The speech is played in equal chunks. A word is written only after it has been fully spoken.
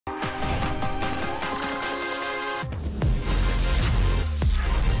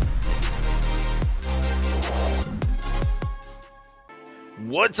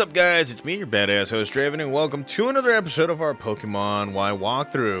What's up, guys? It's me, your badass host, Draven, and welcome to another episode of our Pokemon Y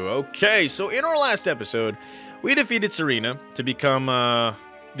walkthrough. Okay, so in our last episode, we defeated Korrina to become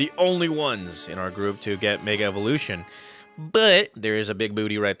the only ones in our group to get Mega Evolution. But there is a big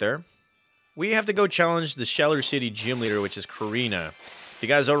booty right there. We have to go challenge the Shelter City gym leader, which is Korrina. If you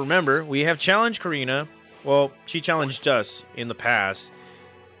guys don't remember, we have challenged Korrina. Well, she challenged us in the past.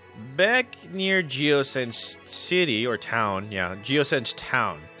 Back near Geosense City, or town, yeah, Geosense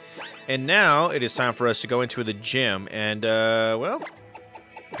Town. And now it is time for us to go into the gym, and, well,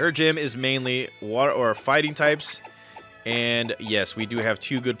 her gym is mainly water or fighting types. And yes, we do have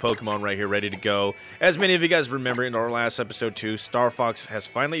two good Pokemon right here ready to go. As many of you guys remember in our last episode too, Star Fox has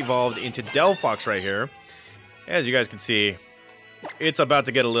finally evolved into Delphox right here. As you guys can see, it's about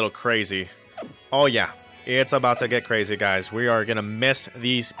to get a little crazy. Oh yeah. It's about to get crazy, guys. We are going to mess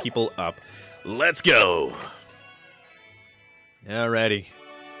these people up. Let's go. Alrighty.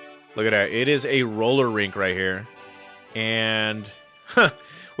 Look at that. It is a roller rink right here. And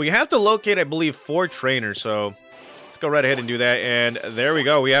we have to locate, I believe, 4 trainers. So let's go right ahead and do that. And there we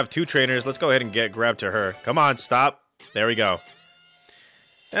go. We have 2 trainers. Let's go ahead and grab to her. Come on, stop. There we go.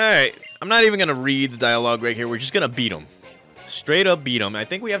 Alright. I'm not even going to read the dialogue right here. We're just going to beat them. Straight up beat them. I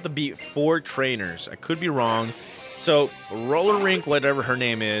think we have to beat 4 trainers. I could be wrong. So, Roller Rink, whatever her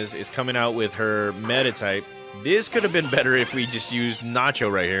name is coming out with her meta type. This could have been better if we just used Nacho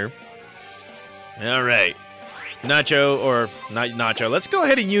right here. Alright. Nacho, or not Nacho. Let's go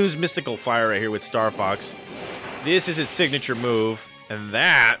ahead and use Mystical Fire right here with Star Fox. This is its signature move. And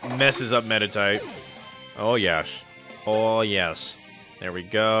that messes up meta type. Oh, yes. Oh, yes. There we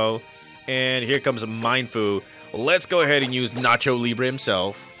go. And here comes a Mindfu. Let's go ahead and use Nacho Libre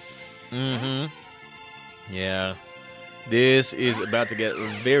himself. Yeah. This is about to get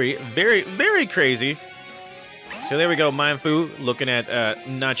very, very, very crazy. So there we go, Mindfu looking at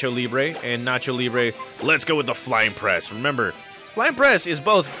Nacho Libre. And Nacho Libre, let's go with the Flying Press. Remember, Flying Press is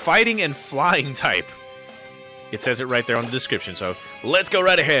both fighting and flying type. It says it right there on the description. So let's go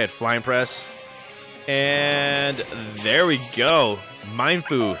right ahead, Flying Press. And there we go.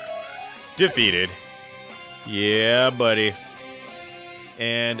 Mindfu defeated. Yeah, buddy.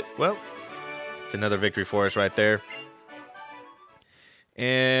 And, well, it's another victory for us right there.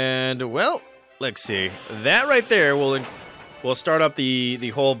 And, well, let's see. That right there will start up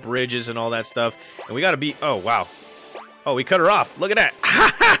the whole bridges and all that stuff. And we got to beat... Oh, wow. Oh, we cut her off. Look at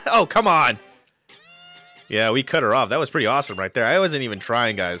that. Oh, come on. Yeah, we cut her off. That was pretty awesome right there. I wasn't even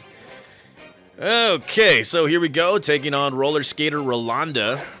trying, guys. Okay, so here we go. Taking on Roller Skater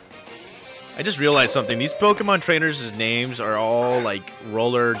Rolanda. I just realized something. These Pokemon trainers' names are all like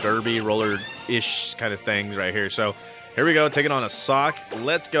roller derby, roller-ish kind of things right here. So here we go, taking on a Sock.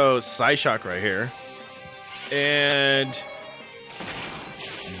 Let's go Psyshock right here. And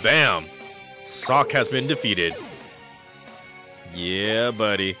bam! Sock has been defeated. Yeah,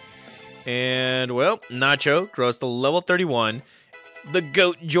 buddy. And, well, Nacho grows to level 31. The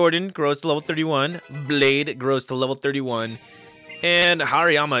Goat Jordan grows to level 31. Blade grows to level 31. And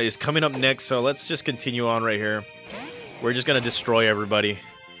Hariyama is coming up next, so let's just continue on right here. We're just going to destroy everybody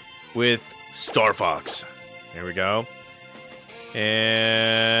with Star Fox. There we go.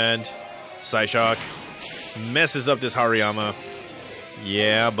 And Psyshock messes up this Hariyama.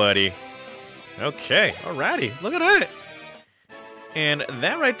 Yeah, buddy. Okay, alrighty. Look at that. And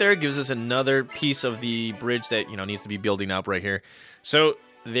that right there gives us another piece of the bridge that, you know, needs to be building up right here. So,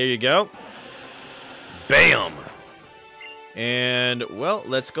 there you go. Bam! And, well,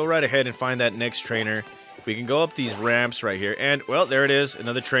 let's go right ahead and find that next trainer. We can go up these ramps right here. And, well, there it is.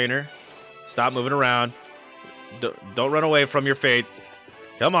 Another trainer. Stop moving around. Don't run away from your fate.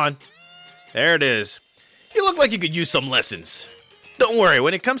 Come on. There it is. You look like you could use some lessons. Don't worry.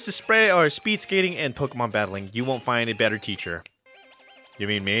 When it comes to speed skating and Pokemon battling, you won't find a better teacher. You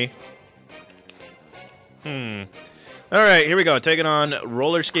mean me? Alright, here we go. Taking on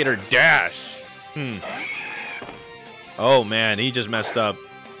Roller Skater Dash. Oh, man, he just messed up.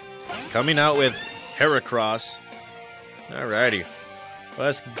 Coming out with Heracross. Alrighty.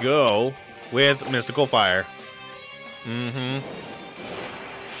 Let's go with Mystical Fire.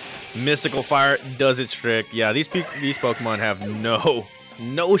 Mystical Fire does its trick. Yeah, these Pokemon have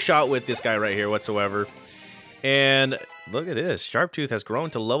no shot with this guy right here whatsoever. And look at this. Sharptooth has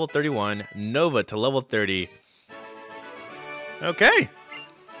grown to level 31. Nova to level 30. Okay.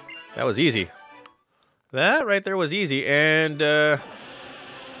 That was easy. That right there was easy, and,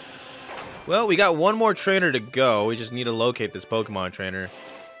 well, we got one more trainer to go. We just need to locate this Pokemon trainer.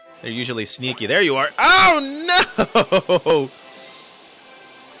 They're usually sneaky. There you are. Oh, no!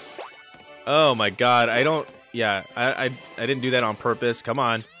 Oh, my God. Yeah, I didn't do that on purpose. Come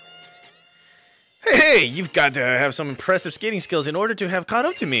on. Hey, you've got to have some impressive skating skills in order to have caught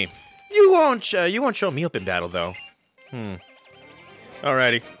up to me. You won't show me up in battle, though.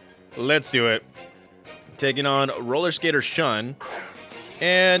 Alrighty, let's do it. Taking on roller skater Shun.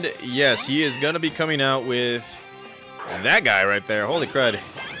 And yes, he is going to be coming out with that guy right there. Holy crud.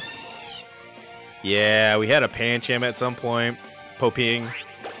 Yeah, we had a Pancham at some point. Poping.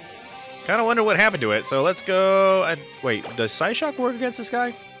 Kind of wonder what happened to it. So let's go. Wait, does Psyshock work against this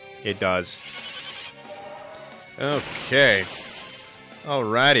guy? It does. Okay.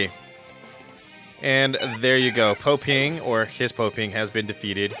 Alrighty. And there you go. Poping, or his Poping, has been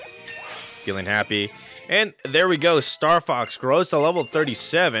defeated. Feeling happy. And there we go. Star Fox grows to level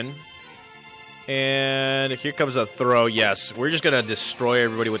 37. And here comes a throw. Yes, we're just going to destroy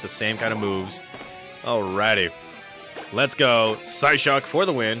everybody with the same kind of moves. Alrighty. Let's go. Psyshock for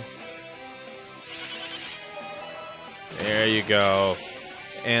the win. There you go.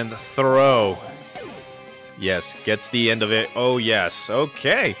 And throw. Yes, gets the end of it. Oh, yes.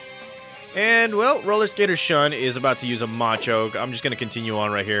 Okay. And, well, Roller Skater Shun is about to use a Machoke. I'm just going to continue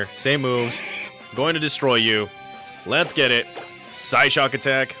on right here. Same moves. Going to destroy you. Let's get it. Psyshock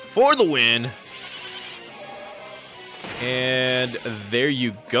attack for the win. And there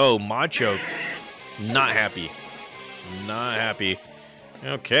you go. Machoke. Not happy. Not happy.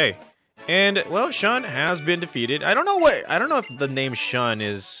 Okay. And, well, Shun has been defeated. I don't know if the name Shun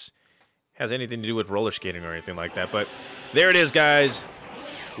has anything to do with roller skating or anything like that. But there it is, guys.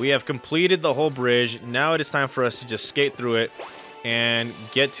 We have completed the whole bridge. Now it is time for us to just skate through it and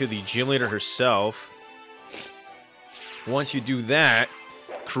get to the gym leader herself. Once you do that,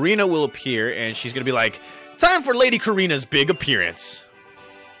 Korrina will appear, and she's going to be like, time for Lady Korrina's big appearance.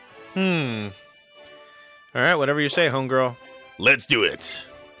 Alright, whatever you say, homegirl. Let's do it.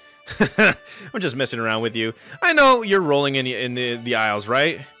 I'm just messing around with you. I know you're rolling in the aisles,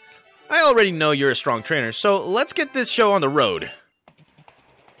 right? I already know you're a strong trainer, so let's get this show on the road.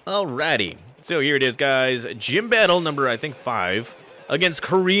 Alrighty. So here it is, guys. Gym battle number, I think, 5 against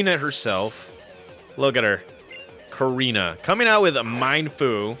Korrina herself. Look at her. Korrina. Coming out with a Mind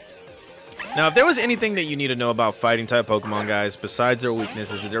Fu. Now, if there was anything that you need to know about fighting type Pokemon, guys, besides their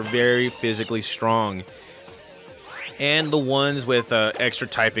weaknesses, is they're very physically strong. And the ones with extra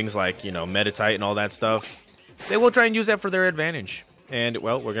typings like, you know, Meditite and all that stuff, they will try and use that for their advantage. And,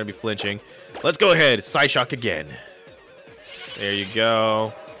 well, we're going to be flinching. Let's go ahead. Psyshock again. There you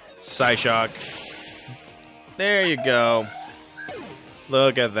go. Psyshock. There you go.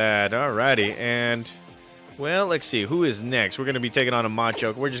 Look at that. Alrighty. And, well, let's see. Who is next? We're going to be taking on a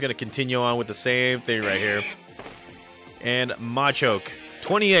Machoke. We're just going to continue on with the same thing right here. And Machoke.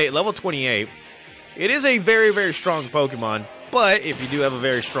 28. Level 28. It is a very, very strong Pokemon. But if you do have a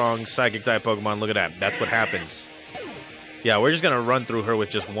very strong Psychic-type Pokemon, look at that. That's what happens. Yeah, we're just going to run through her with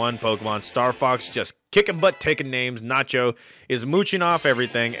just one Pokemon. Star Fox just kicking butt, taking names. Nacho is mooching off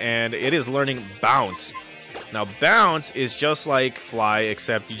everything, and it is learning Bounce. Now, Bounce is just like Fly,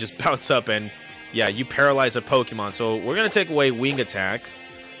 except you just bounce up and, yeah, you paralyze a Pokemon. So we're going to take away Wing Attack.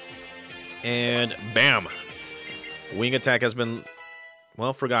 And bam. Wing Attack has been,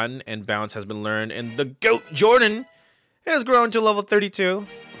 well, forgotten, and Bounce has been learned. And the GOAT, Jordan, has grown to level 32.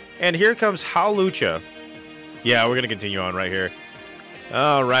 And here comes Howlucha. Yeah, we're going to continue on right here.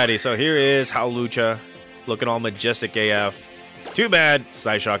 Alrighty, so here is Howlucha. Looking all majestic AF. Too bad.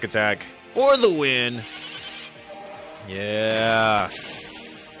 Psyshock attack for the win. Yeah.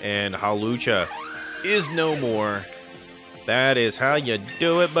 And Howlucha is no more. That is how you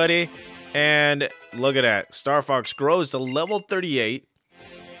do it, buddy. And look at that. Star Fox grows to level 38.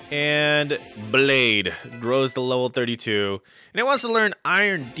 And Blade grows to level 32. And it wants to learn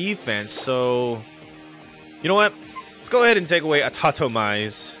Iron Defense, so you know what? Let's go ahead and take away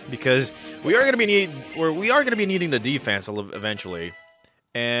Atatomize, because we are going to be needing the defense eventually.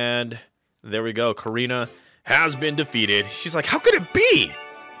 And there we go. Korrina has been defeated. She's like, how could it be?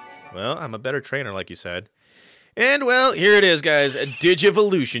 Well, I'm a better trainer, like you said. And well, here it is, guys.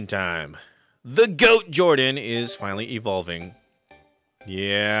 Digivolution time. The GOAT Jordan is finally evolving.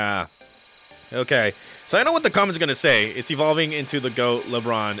 Yeah. Okay. So I know what the comment's going to say. It's evolving into the GOAT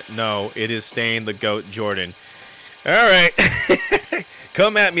LeBron. No, it is staying the GOAT Jordan. All right.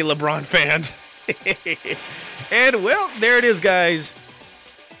 Come at me, LeBron fans. And, well, there it is, guys.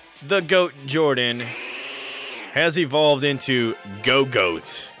 The GOAT Jordan has evolved into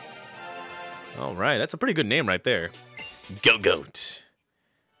Go-Goat. All right. That's a pretty good name right there. Go-Goat.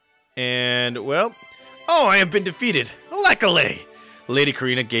 And, well, oh, I have been defeated. Lackale. Lady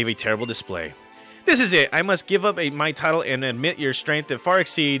Korrina gave a terrible display. This is it. I must give up my title and admit your strength that far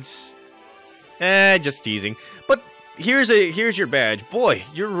exceeds Just teasing. But here's your badge. Boy,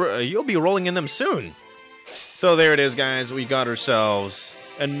 you'll be rolling in them soon. So there it is, guys. We got ourselves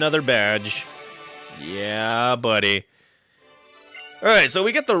another badge. Yeah, buddy. All right, so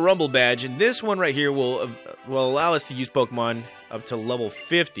we got the Rumble badge, and this one right here will allow us to use Pokemon up to level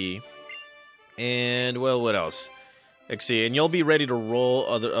 50. And well, what else? Let's see, and you'll be ready to roll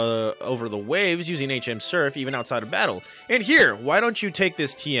over the waves using HM Surf even outside of battle. And here, why don't you take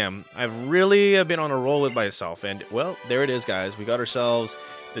this TM? I've really been on a roll with myself, and well, there it is, guys. We got ourselves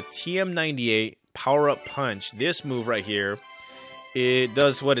the TM98 Power-Up Punch. This move right here, it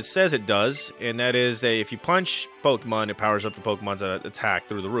does what it says it does, and that is that if you punch Pokemon, it powers up the Pokemon's attack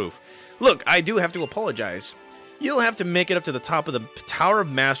through the roof. Look, I do have to apologize. You'll have to make it up to the top of the Tower of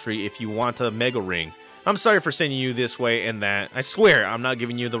Mastery if you want a Mega Ring. I'm sorry for sending you this way and that. I swear, I'm not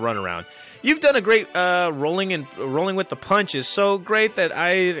giving you the runaround. You've done a great rolling with the punches, so great that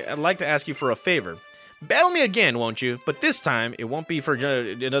I'd like to ask you for a favor. Battle me again, won't you? But this time, it won't be for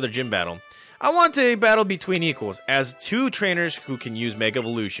another gym battle. I want a battle between equals, as two trainers who can use Mega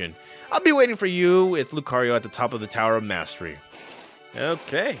Evolution. I'll be waiting for you with Lucario at the top of the Tower of Mastery.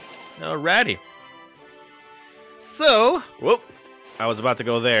 Okay, alrighty. So, whoop, I was about to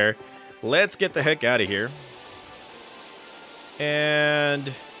go there. Let's get the heck out of here.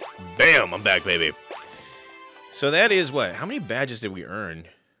 And bam, I'm back, baby. So that is what? How many badges did we earn?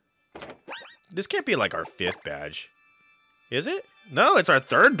 This can't be like our 5th badge. Is it? No, it's our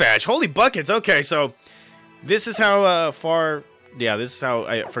 3rd badge. Holy buckets. Okay, so this is how this is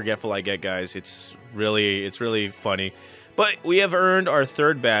how forgetful I get, guys. It's really funny. But we have earned our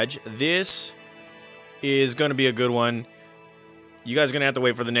 3rd badge. This is going to be a good one. You guys are going to have to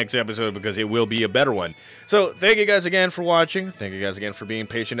wait for the next episode because it will be a better one. So, thank you guys again for watching. Thank you guys again for being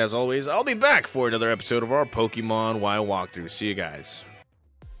patient as always. I'll be back for another episode of our Pokemon Y walkthrough. See you guys.